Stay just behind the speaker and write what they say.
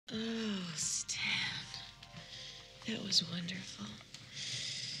That was wonderful.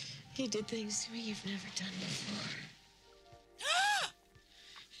 You did things to me you've never done before.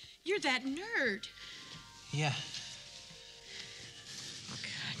 You're that nerd. Yeah. Oh,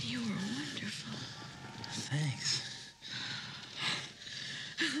 God, you were wonderful. Thanks.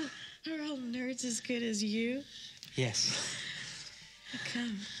 Are all nerds as good as you? Yes. How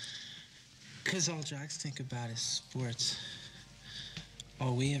come? Because all jocks think about is sports.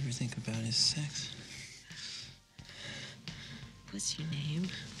 All we ever think about is sex. What's your name?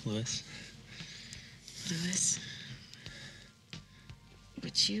 Louis. Louis.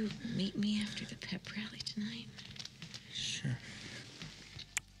 Would you meet me after the pep rally tonight? Sure.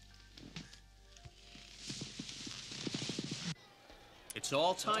 It's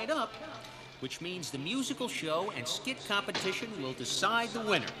all tied up, which means the musical show and skit competition will decide the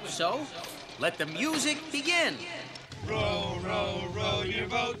winner. So, let the music begin. Row, row, row your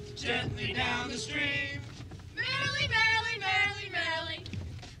boat gently down the stream. Merrily, merrily, merrily, merrily.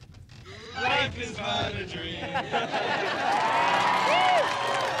 Life is but a dream.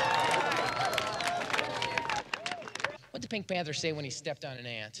 What did the Pink Panther say when he stepped on an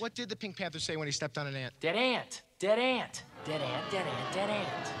ant? What did the Pink Panther say when he stepped on an ant? Dead ant. Dead ant. Dead ant, dead ant, dead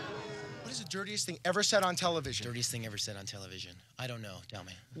ant. What is the dirtiest thing ever said on television? Dirtiest thing ever said on television. I don't know. Tell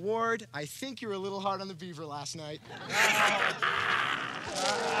me. Ward, I think you were a little hard on the beaver last night.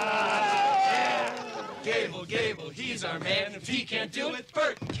 Gable, Gable, he's our man. If he can't do it,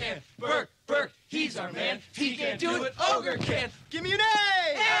 Bert can. Bert, Bert, he's our man. If he can't do it, Ogre can. Give me an A!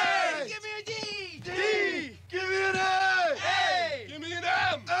 A! Give me a D! D! Give me an A! A! Give me an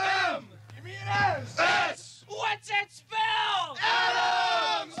M! M! Give me an S! S! What's that spell?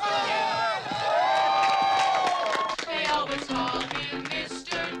 Adams! They always call him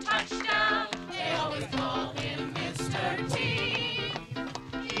Mr. Touchdown. They always call him Mr. T.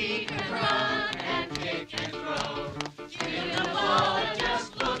 He can run and kick and throw. Give him the ball.